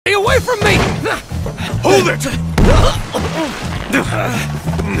away from me! Hold it!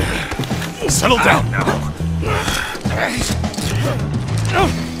 Settle down now.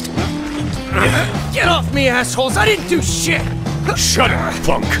 Get off me, assholes! I didn't do shit! Shut up,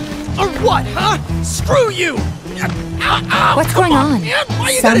 punk! Or what, huh? Screw you! Ow, ow, What's going on? Man.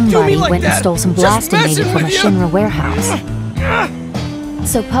 Why you gotta do me Somebody like went that? and stole some Just blasting messing maybe from a with you. Shinra warehouse.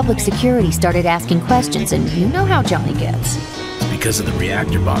 So public security started asking questions, and you know how Johnny gets. It's because of the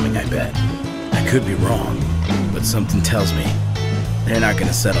reactor bombing, I bet. I could be wrong, but something tells me they're not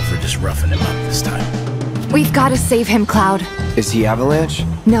gonna settle for just roughing him up this time. We've got to save him, Cloud. Is he Avalanche?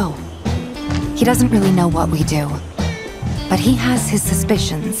 No. He doesn't really know what we do. But he has his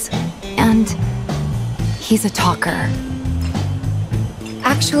suspicions. And he's a talker.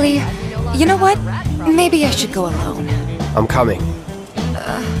 Actually, you know what? Maybe I should go alone. I'm coming.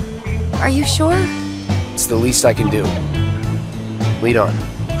 Are you sure? It's the least I can do. Lead on.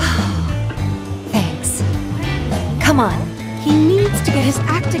 Thanks. Come on. He needs to get his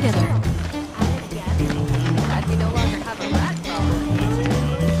act together.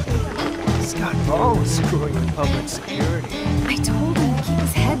 Scott Ball is screwing with public security. I told him to keep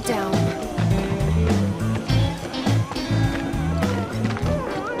his head down.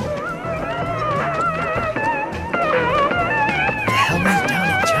 The hell went down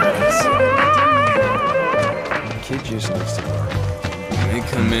at Johnny's? Kid just needs to learn. They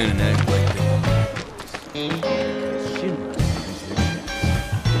come in and act like they...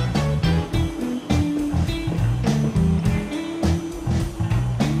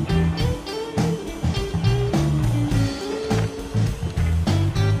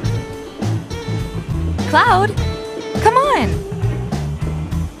 Cloud, come on.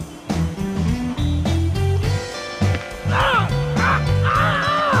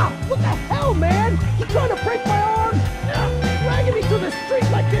 What the hell, man? You trying to break my arm? Dragging me through the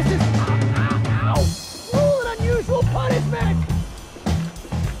street like this is... Ow! Cruel and unusual punishment!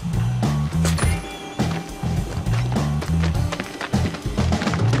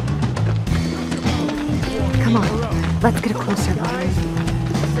 Come on, let's get a closer look. Is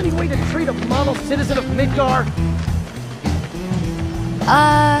this any way to treat a model citizen of Midgar?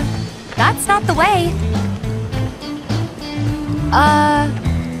 That's not the way.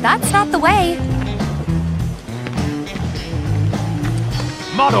 That's not the way.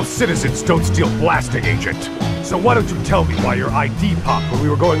 Model citizens don't steal blasting, Agent. So why don't you tell me why your ID popped when we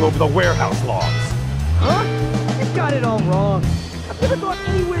were going over the warehouse logs? Huh? You got it all wrong. I've never gone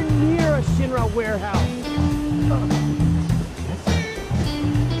anywhere near a Shinra warehouse.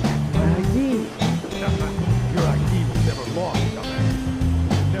 My ID. Your ID was never lost,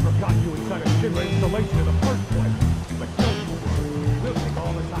 dumbass. Never got you inside a Shinra installation in the first place. But don't you worry. We'll take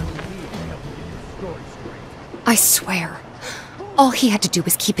all the time we need to help you get your story straight. I swear. All he had to do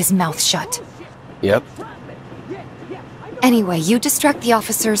was keep his mouth shut. Yep. Anyway, you distract the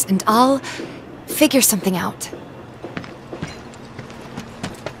officers and I'll figure something out.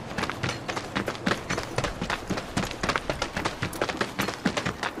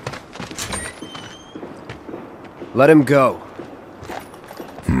 Let him go.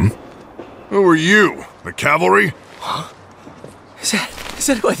 Who are you? The cavalry? Is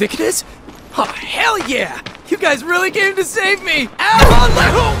that who I think it is? Oh, hell yeah! You guys really came to save me! Ow!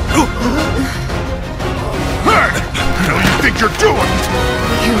 Hey! What the hell you think you're doing?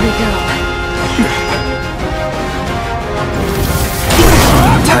 Here we go.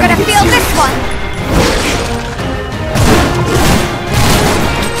 You're gonna feel this one!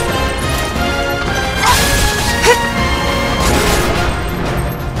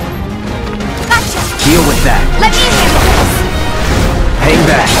 Gotcha! Deal with that. Let me handle this! Hang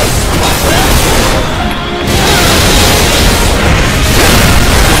back.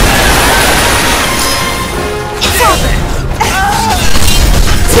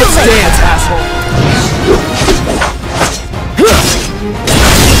 Let's dance, asshole.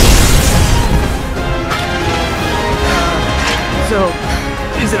 So,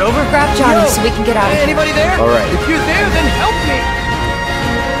 is it over? Grab Johnny so we can get out of here. Anybody there? All right. If you're there, then help me!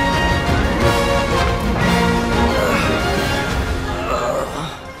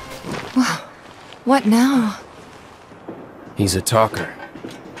 What now? He's a talker.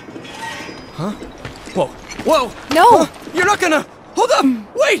 Huh? Whoa! Whoa! No! You're not gonna... Hold up!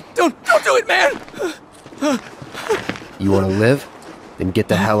 Wait! Don't do it, man! You want to live? Then get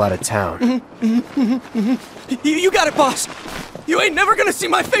the hell out of town. You got it, boss! You ain't never gonna see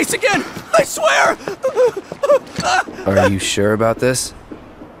my face again! I swear! Are you sure about this?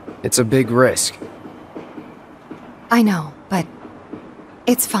 It's a big risk. I know, but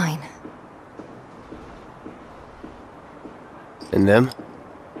it's fine. And them?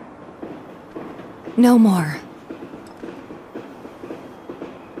 No more.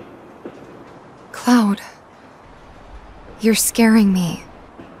 Cloud. You're scaring me.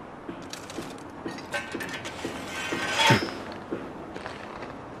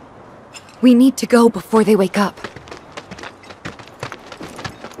 We need to go before they wake up.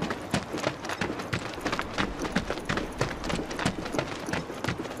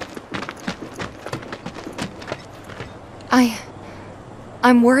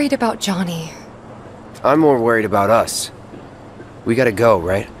 I'm worried about Johnny. I'm more worried about us. We gotta go,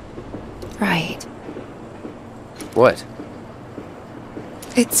 right? Right. What?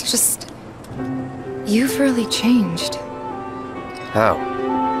 It's just... You've really changed. How?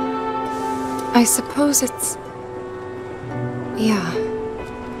 I suppose it's... Yeah.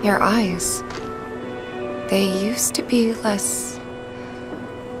 Your eyes. They used to be less...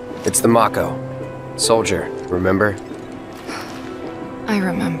 It's the Mako. Soldier, remember? I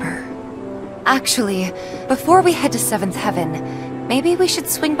remember. Actually, before we head to 7th Heaven, maybe we should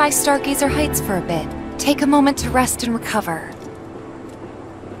swing by Stargazer Heights for a bit. Take a moment to rest and recover.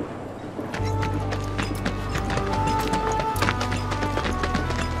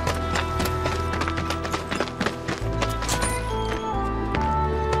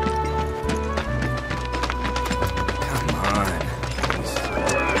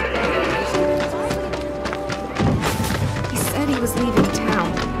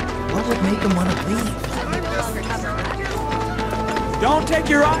 Don't take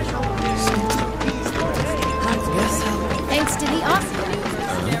your eyes. Thanks to the Oscar.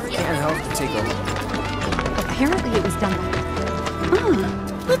 Can't help to take a... Apparently it was done by...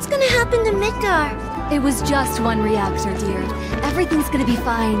 What's gonna happen to Midgar? It was just one reactor, dear. Everything's gonna be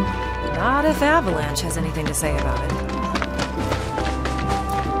fine. Not if Avalanche has anything to say about it.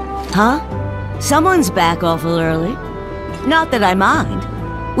 Huh? Someone's back awful early. Not that I mind.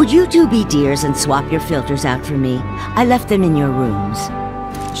 Would you two be dears and swap your filters out for me? I left them in your rooms.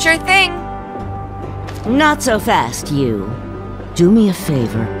 Sure thing. Not so fast, you. Do me a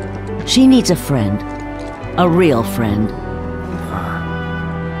favor. She needs a friend. A real friend.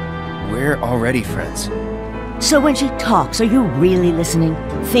 We're already friends. So when she talks, are you really listening?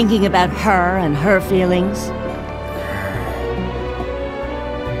 Thinking about her and her feelings?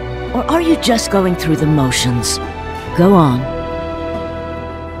 Or are you just going through the motions? Go on.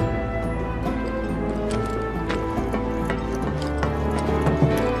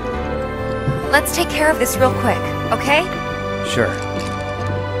 Let's take care of this real quick, okay? Sure.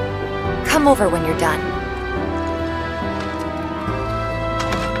 Come over when you're done.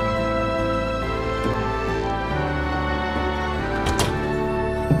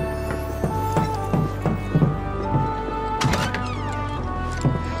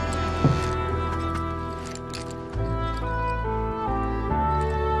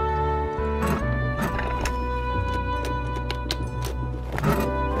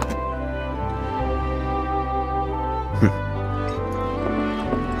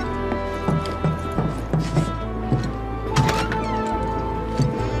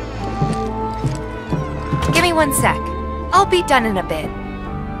 Give me 1 sec. I'll be done in a bit.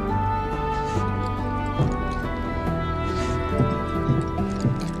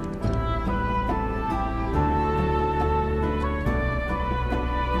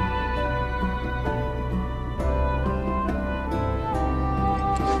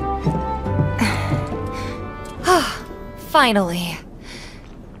 Finally.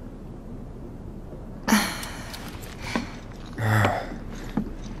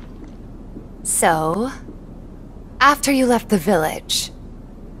 So, after you left the village...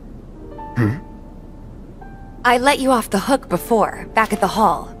 I let you off the hook before, back at the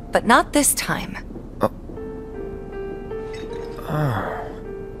hall, but not this time.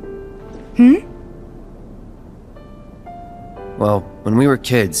 Well, when we were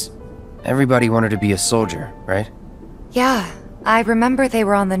kids, everybody wanted to be a soldier, right? Yeah, I remember they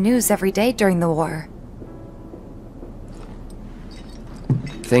were on the news every day during the war.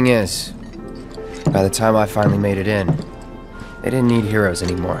 Thing is, by the time I finally made it in, they didn't need heroes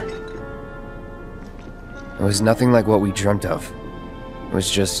anymore. It was nothing like what we dreamt of. It was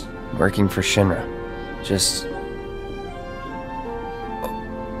just working for Shinra. Just...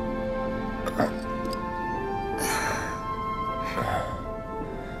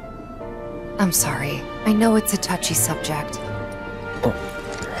 I'm sorry. I know it's a touchy subject.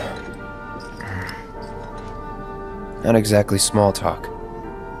 Not exactly small talk.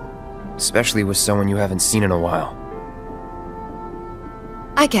 Especially with someone you haven't seen in a while.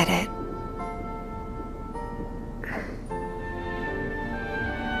 I get it.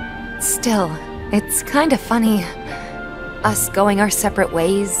 Still, it's kind of funny. Us going our separate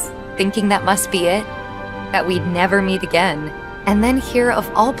ways, thinking that must be it? That we'd never meet again. And then here, of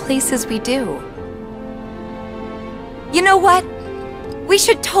all places, we do. You know what? We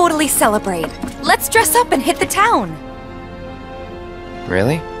should totally celebrate. Let's dress up and hit the town.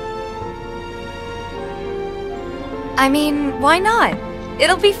 Really? I mean, why not?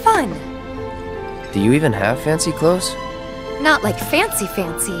 It'll be fun. Do you even have fancy clothes? Not like fancy,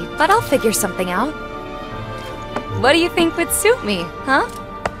 but I'll figure something out. What do you think would suit me, huh?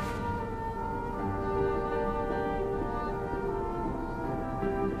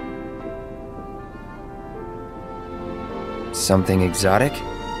 Something exotic?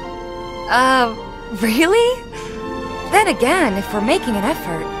 Really? Then again, if we're making an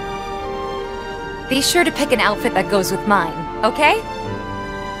effort, be sure to pick an outfit that goes with mine, okay?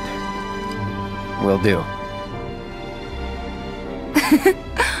 Will do.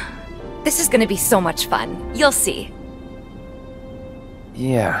 This is gonna be so much fun. You'll see.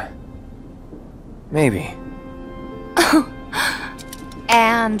 Yeah. Maybe.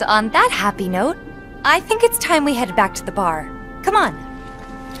 And on that happy note, I think it's time we headed back to the bar. Come on.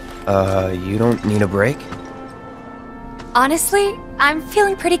 You don't need a break? Honestly, I'm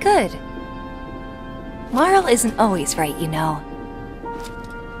feeling pretty good. Marl isn't always right, you know.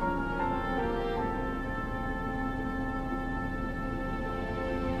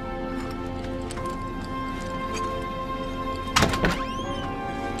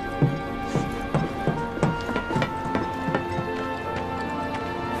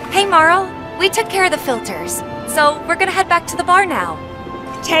 Hey, Marl. We took care of the filters, so we're gonna head back to the bar now.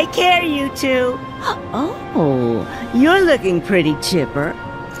 Take care, you two. Oh, you're looking pretty chipper.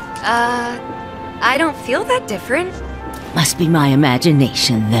 I don't feel that different. Must be my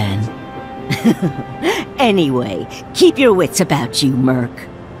imagination, then. Anyway, keep your wits about you, Merc.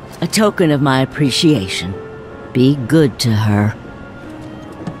 A token of my appreciation. Be good to her.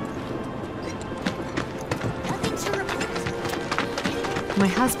 My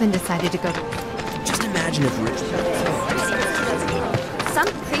husband decided to go. Just imagine if Rich... Some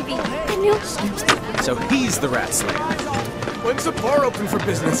creepy... I knew... So he's the rat slayer. When's the bar open for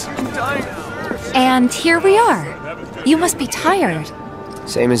business? I'm dying. And here we are. You must be tired.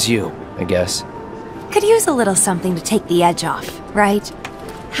 Same as you, I guess. Could use a little something to take the edge off, right?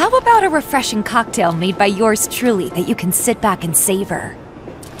 How about a refreshing cocktail made by yours truly that you can sit back and savor?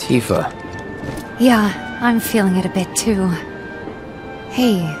 Tifa. Yeah, I'm feeling it a bit too.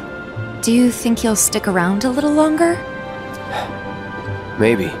 Hey, do you think you'll stick around a little longer?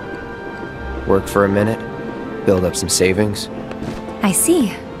 Maybe. Work for a minute, build up some savings. I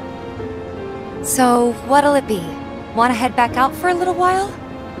see. So, what'll it be? Want to head back out for a little while?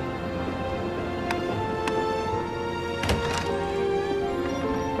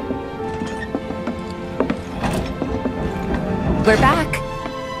 We're back.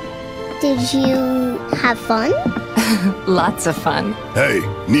 Did you have fun? Lots of fun. Hey,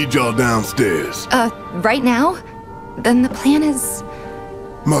 need y'all downstairs. Right now? Then the plan is...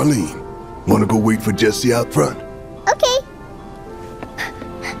 Marlene, wanna go wait for Jesse out front? Okay.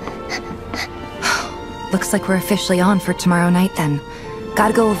 Looks like we're officially on for tomorrow night then.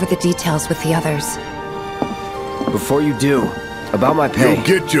 Gotta go over the details with the others. Before you do, about my pay... You'll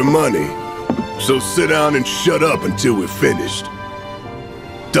get your money. So sit down and shut up until we're finished.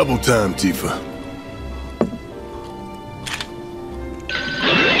 Double time, Tifa.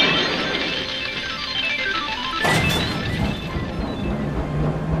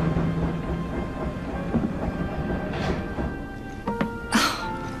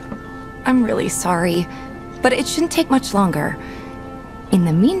 I'm really sorry, but it shouldn't take much longer. In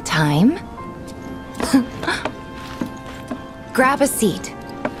the meantime... grab a seat.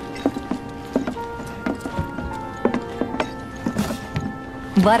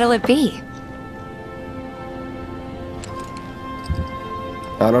 What'll it be?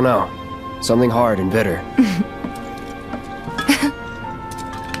 I don't know. Something hard and bitter.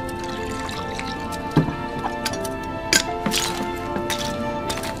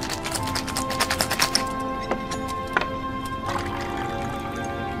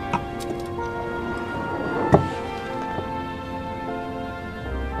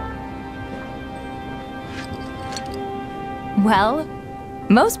 Well,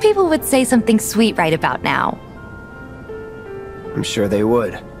 most people would say something sweet right about now. I'm sure they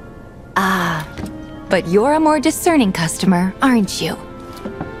would. But you're a more discerning customer, aren't you?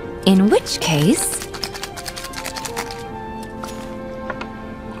 In which case...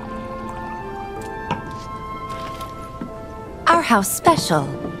 our house special,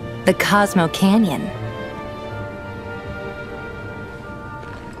 the Cosmo Canyon.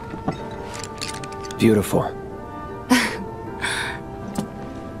 Beautiful.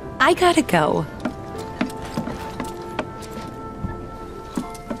 I I gotta go.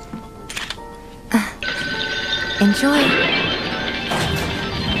 Enjoy.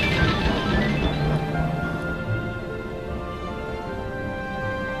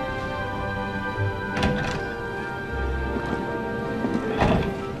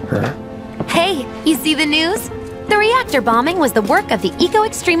 Hey, you see the news? The reactor bombing was the work of the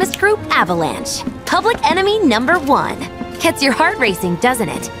eco-extremist group Avalanche. Public enemy number 1. Gets your heart racing, doesn't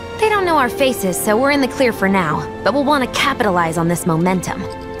it? They don't know our faces, so we're in the clear for now. But we'll want to capitalize on this momentum.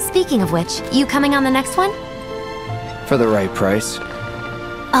 Speaking of which, you coming on the next one? For the right price.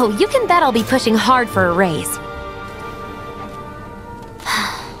 Oh, you can bet I'll be pushing hard for a raise.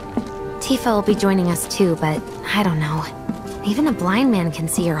 Tifa will be joining us too, but I don't know. Even a blind man can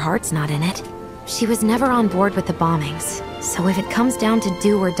see her heart's not in it. She was never on board with the bombings, so if it comes down to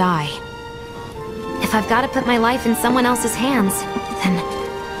do or die... If I've got to put my life in someone else's hands, then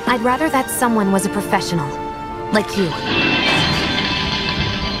I'd rather that someone was a professional. Like you.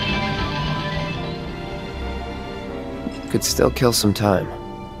 Could still kill some time.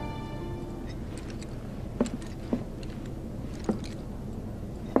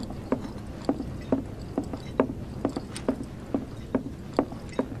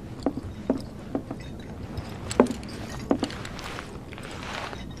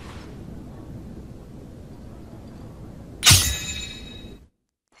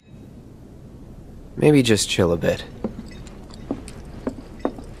 Maybe just chill a bit.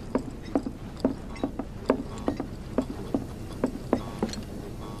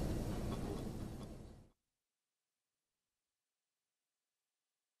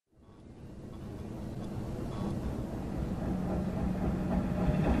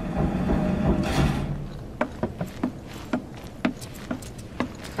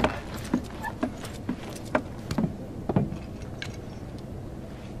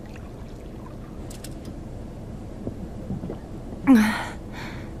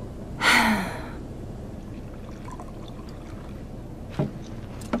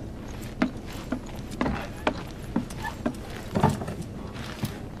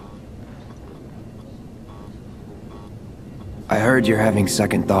 I heard you're having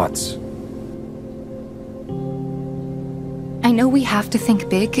second thoughts. I know we have to think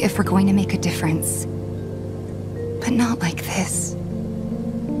big if we're going to make a difference. But not like this.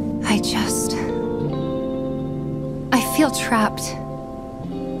 I feel trapped.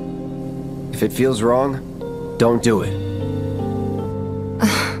 If it feels wrong, don't do it.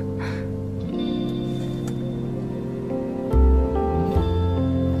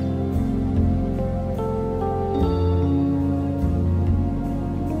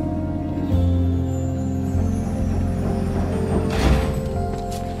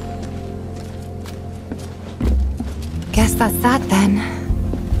 Guess that's that then.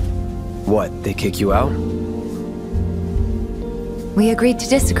 What, they kick you out? We agreed to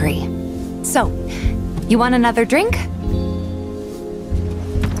disagree. So, you want another drink?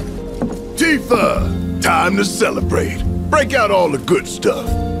 Tifa! Time to celebrate. Break out all the good stuff.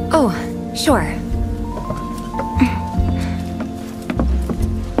 Oh, sure.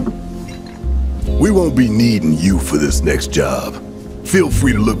 We won't be needing you for this next job. Feel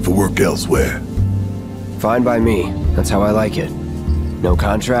free to look for work elsewhere. Fine by me. That's how I like it. No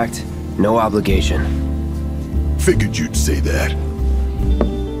contract, no obligation. Figured you'd say that.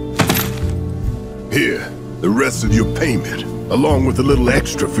 Here, the rest of your payment, along with a little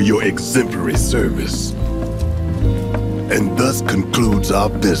extra for your exemplary service. And thus concludes our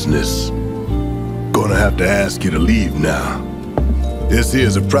business. Gonna have to ask you to leave now. This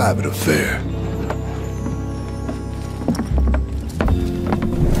here's a private affair.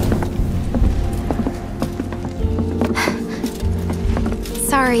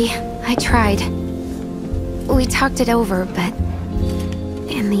 Sorry, I tried. We talked it over, but...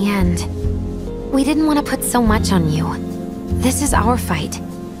 in the end... we didn't want to put so much on you. This is our fight.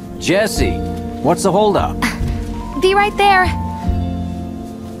 Jesse, what's the holdup? Be right there!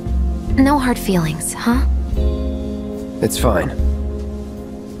 No hard feelings, huh? It's fine.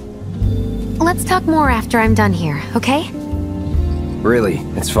 Let's talk more after I'm done here, okay? Really,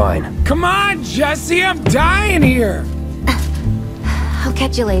 it's fine. Come on, Jesse, I'm dying here! I'll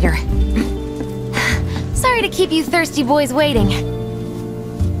catch you later. Sorry to keep you thirsty boys waiting.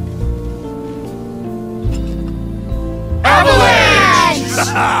 Avalanche!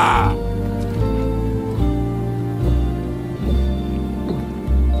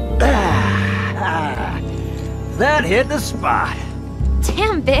 That hit the spot.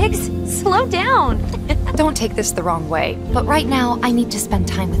 Damn, Biggs, slow down. Don't take this the wrong way, but right now I need to spend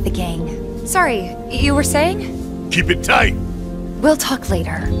time with the gang. Sorry, you were saying? Keep it tight. We'll talk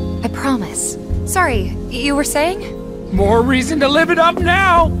later. I promise. Sorry, you were saying? More reason to live it up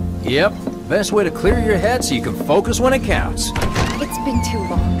now! Yep, best way to clear your head so you can focus when it counts. It's been too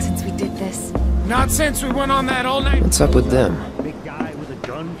long since we did this. Not since we went on that all-night... What's up with them? Big guy with a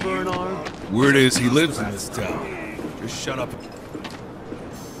gun for an arm? Word is he lives in this town. Just shut up.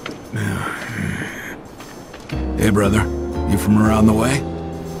 Hey, brother. You from around the way?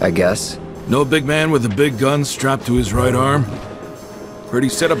 I guess. No big man with a big gun strapped to his right arm? Heard he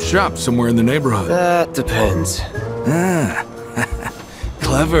set up shop somewhere in the neighborhood. That depends. Ah.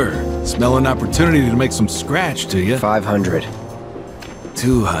 Clever. Smell an opportunity to make some scratch, do you? 500.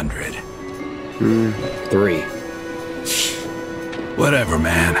 200. 3. Whatever,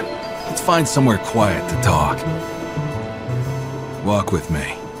 man. Let's find somewhere quiet to talk. Walk with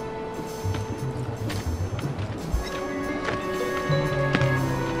me.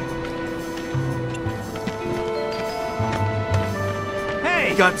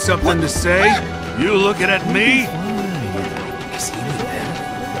 Hey! Got something to say? You looking at me?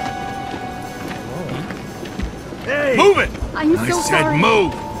 Hey! Move it! I'm I so said sorry.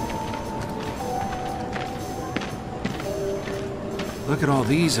 move! Look at all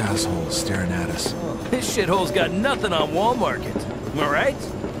these assholes staring at us. This shithole's got nothing on Wall Market. Am I right?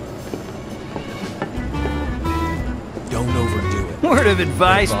 Don't overdo it. Word of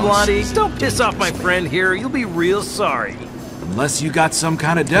advice, Hey, boss. Blondie. Don't piss off my friend here. You'll be real sorry. Unless you got some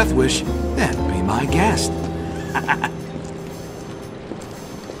kind of death wish, then be my guest.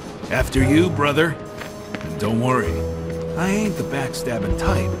 After you, brother. And don't worry, I ain't the backstabbing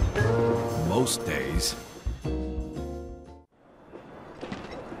type. Most days.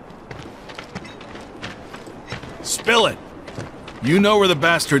 Spill it! You know where the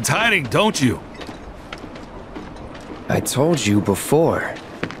bastard's hiding, don't you? I told you before.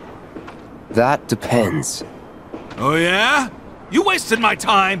 That depends. Oh yeah? You wasted my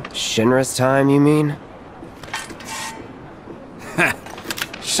time! Shinra's time, you mean?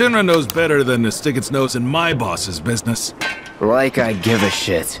 Shinra knows better than to stick its nose in my boss's business. Like I give a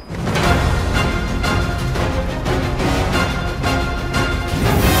shit.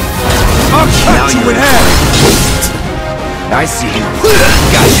 I'll cut you in half! I see you.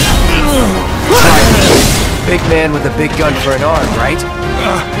 Gotcha. Big man with a big gun for an arm, right?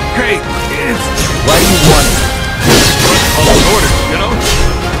 Hey, it's... Why do you want it? All orders, you know?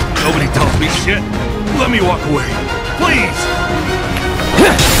 Nobody tells me shit. Let me walk away. Please!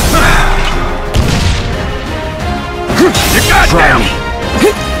 You goddamn!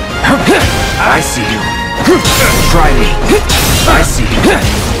 I see you. Try me. I see you.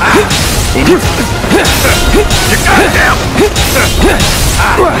 You goddamn!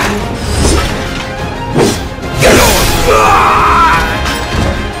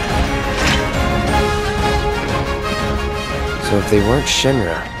 So if they weren't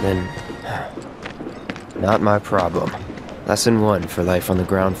Shinra, then... not my problem. Lesson 1 for life on the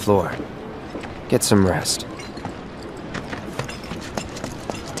ground floor. Get some rest.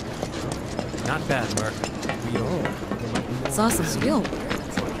 Not bad, Merc. Saw some skill.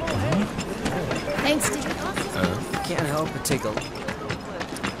 Thanks, Steve. Can't help but take a look.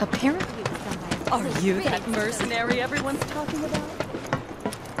 Apparently, Are you that mercenary everyone's talking about?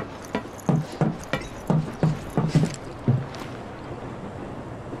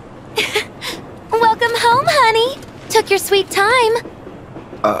 Welcome home, honey. Took your sweet time.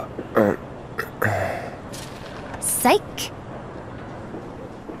 Psych.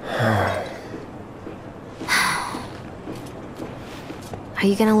 Are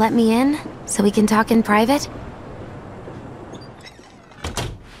you gonna let me in so we can talk in private?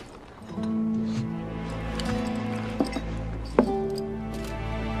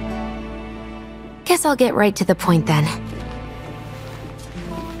 Guess I'll get right to the point then.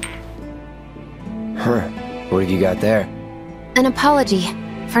 Huh. What have you got there? An apology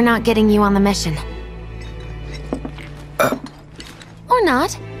for not getting you on the mission. Or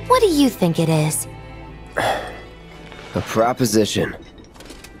not. What do you think it is? A proposition.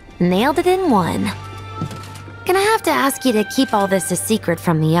 Nailed it in one. Gonna have to ask you to keep all this a secret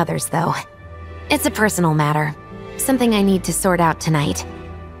from the others, though. It's a personal matter. Something I need to sort out tonight.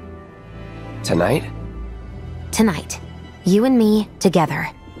 Tonight? Tonight. You and me, together.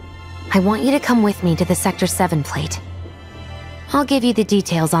 I want you to come with me to the Sector 7 plate. I'll give you the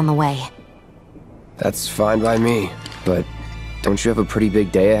details on the way. That's fine by me, but don't you have a pretty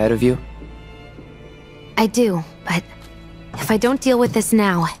big day ahead of you? I do, but if I don't deal with this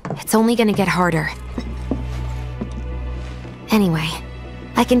now, it's only gonna get harder. Anyway,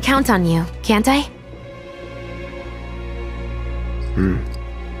 I can count on you, can't I?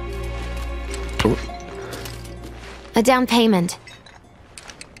 Oh. A down payment.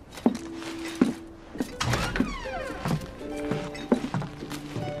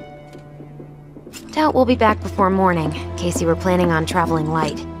 doubt we'll be back before morning, in case you were planning on traveling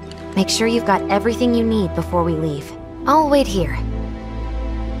light. Make sure you've got everything you need before we leave. I'll wait here.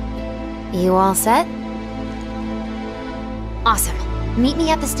 You all set? Awesome. Meet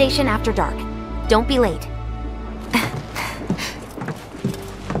me at the station after dark. Don't be late.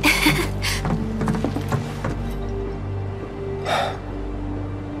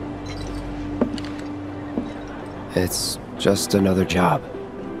 It's just another job.